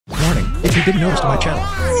If you didn't notice to my channel,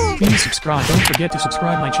 please subscribe. Don't forget to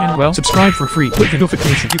subscribe my channel. Well, subscribe for free. Click the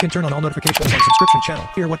notification. You can turn on all notifications on subscription channel.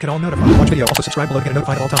 Hear what can all notify. Watch video. Also subscribe below to get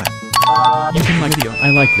notified all time. You can like video.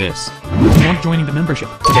 I like this. If you want joining the membership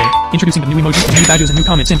today, introducing the new emojis, new badges, and new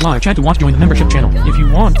comments and live chat to watch join the membership channel. If you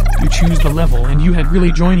want, you choose the level and you had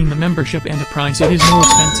really joining the membership and the price. It is more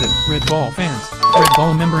expensive. Red Ball fans, Red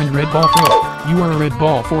Ball member and Red Ball Pro. You are a Red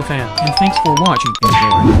Ball 4 fan, and thanks for watching.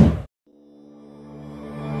 Enjoy.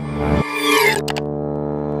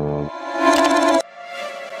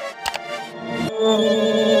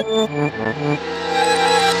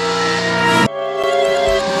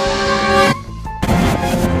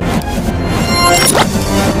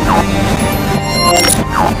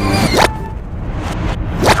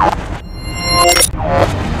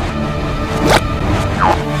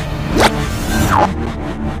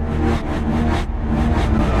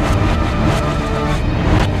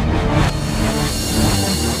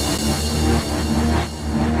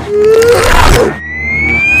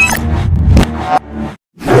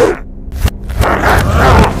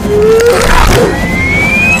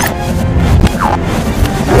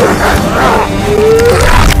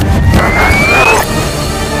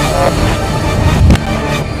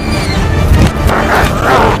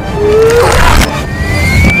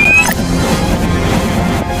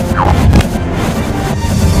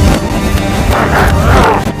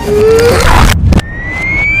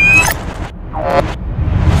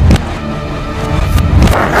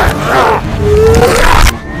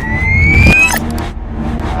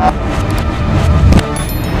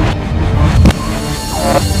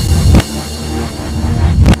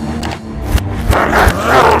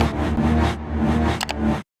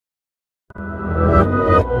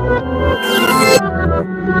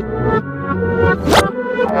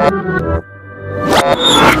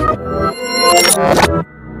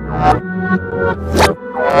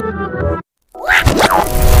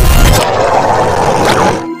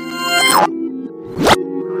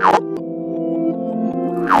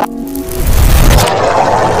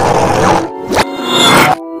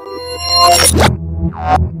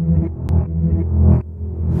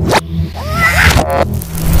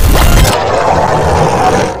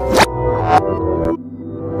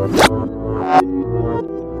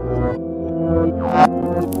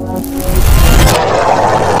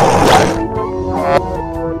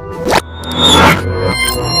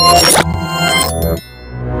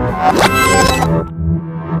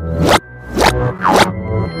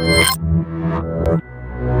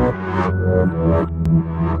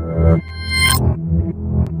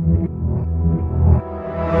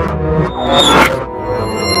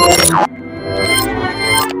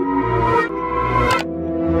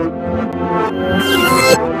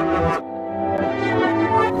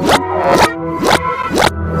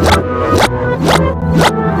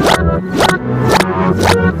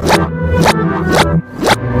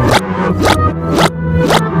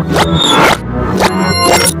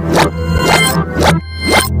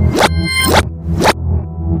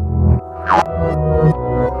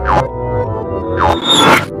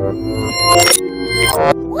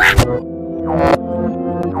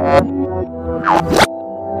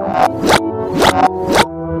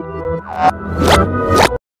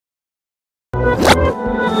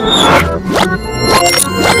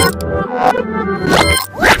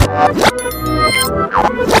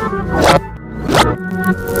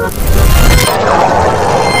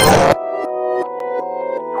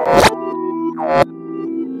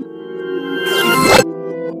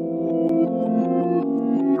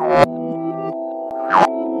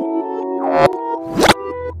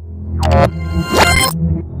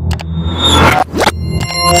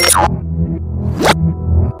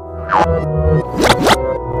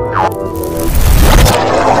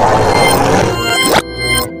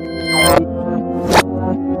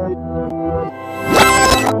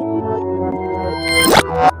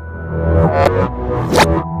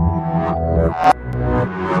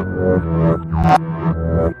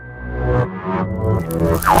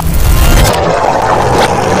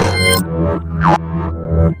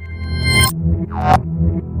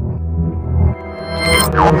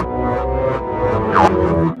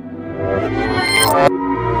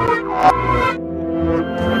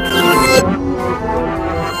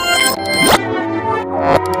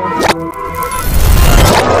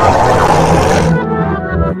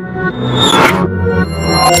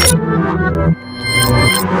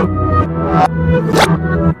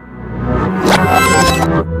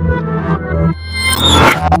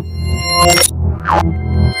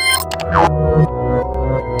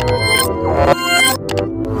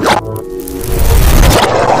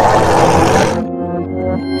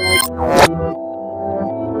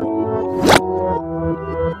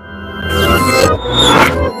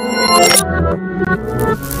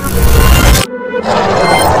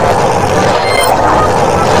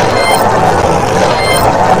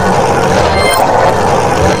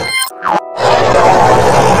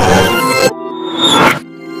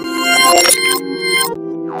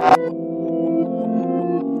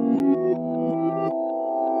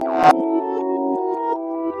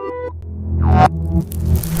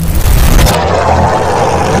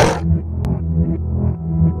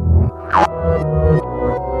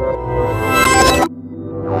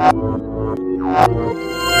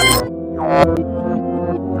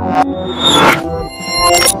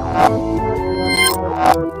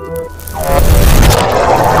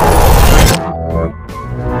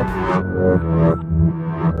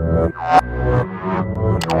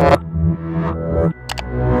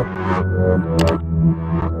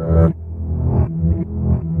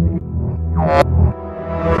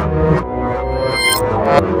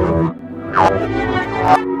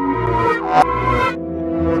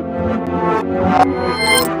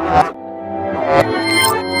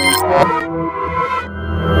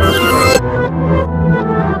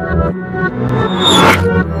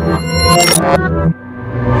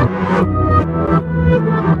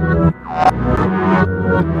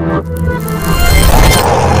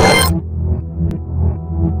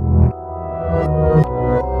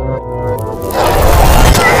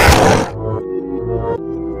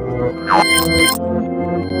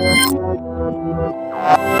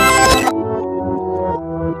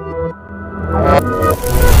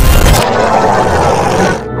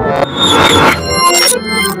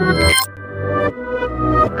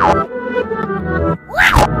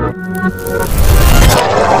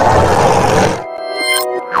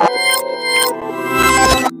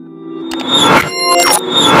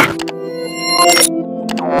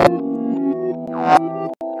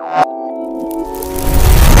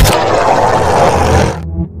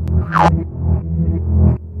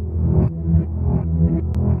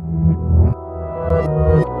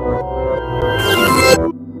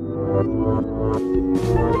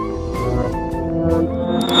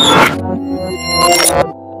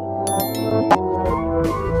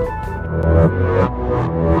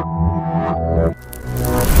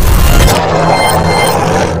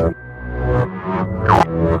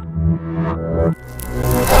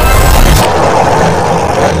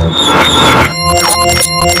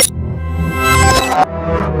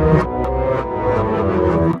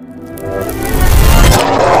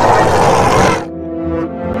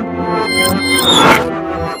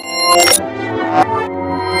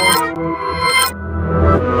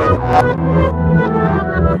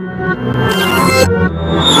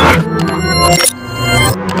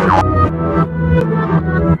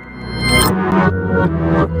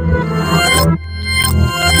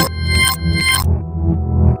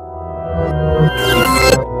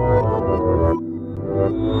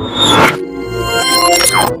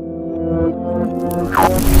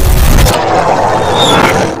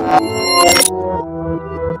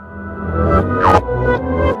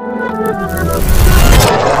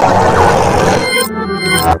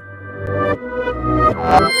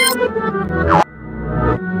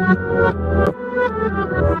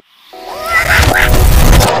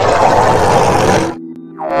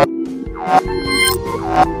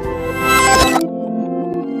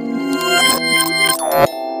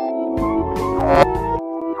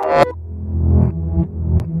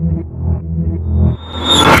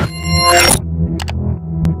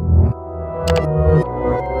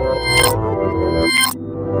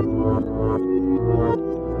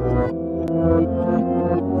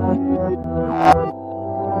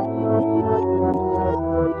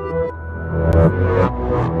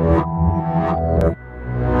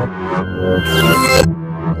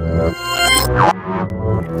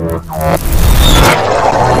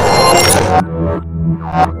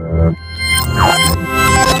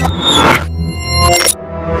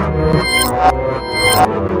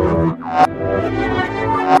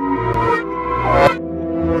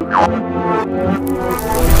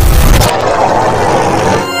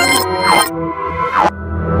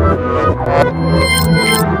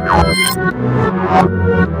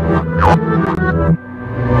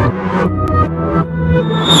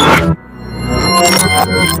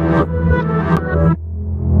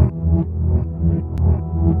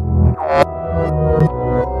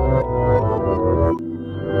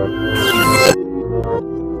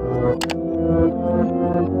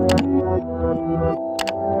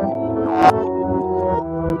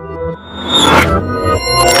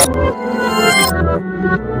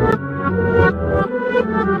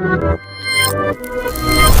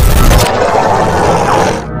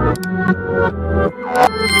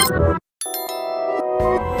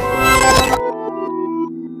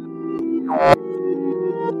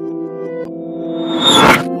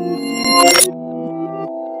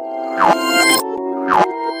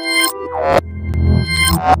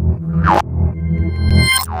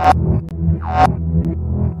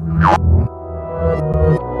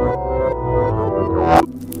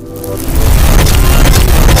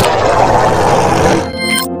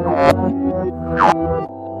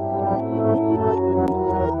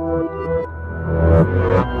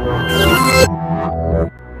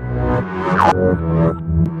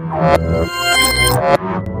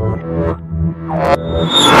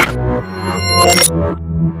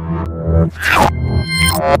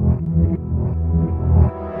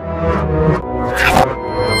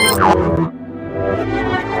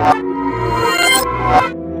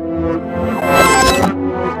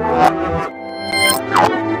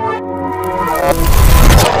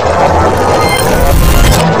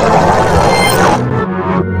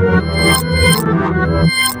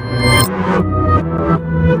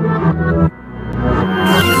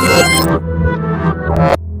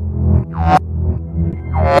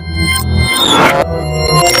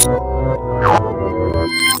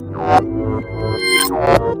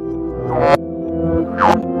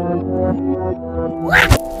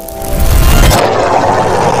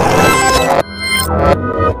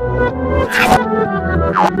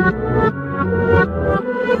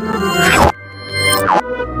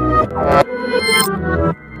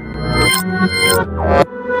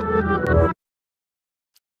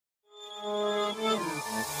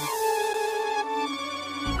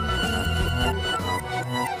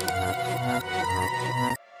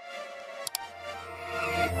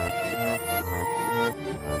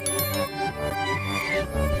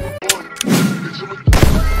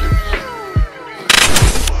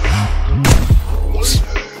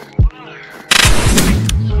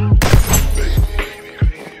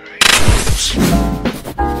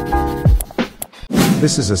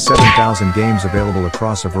 This is a 7,000 games available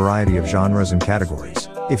across a variety of genres and categories.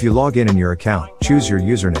 If you log in your account, choose your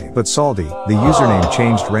username. But Saldi, the username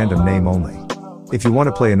changed random name only. If you want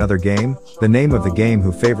to play another game, the name of the game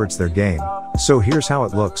who favorites their game. So here's how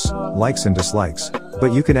it looks, likes and dislikes.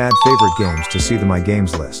 But you can add favorite games to see the My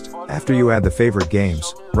Games list. After you add the favorite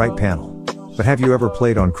games, right panel. But have you ever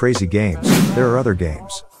played on Crazy Games? There are other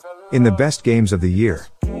games. In the best games of the year,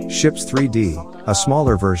 Ships 3D, a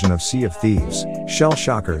smaller version of Sea of Thieves, Shell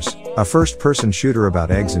Shockers, a first-person shooter about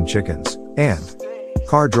eggs and chickens, and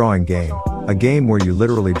Car Drawing Game, a game where you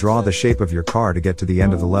literally draw the shape of your car to get to the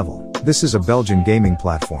end of the level. This is a Belgian gaming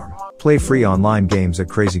platform. Play free online games at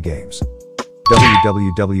Crazy Games.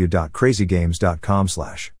 www.crazygames.com/.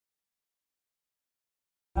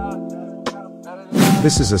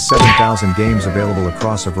 This is a 7,000 games available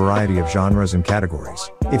across a variety of genres and categories.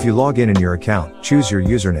 If you log in your account, choose your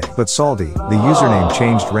username. But Saldi, the username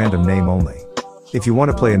changed random name only. If you want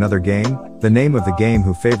to play another game, the name of the game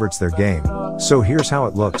who favorites their game. So here's how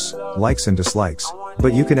it looks, likes and dislikes.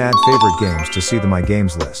 But you can add favorite games to see the My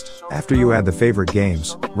Games list. After you add the favorite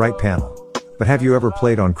games, right panel. But have you ever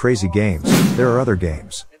played on Crazy Games? There are other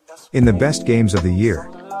games. In the best games of the year,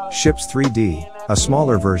 Ships 3D, a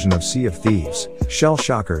smaller version of Sea of Thieves, Shell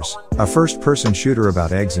Shockers, a first-person shooter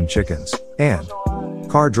about eggs and chickens, and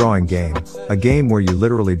Car Drawing Game, a game where you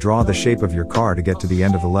literally draw the shape of your car to get to the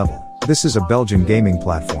end of the level. This is a Belgian gaming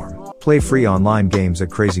platform. Play free online games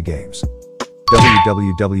at Crazy Games.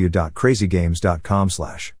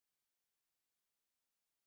 www.crazygames.com/.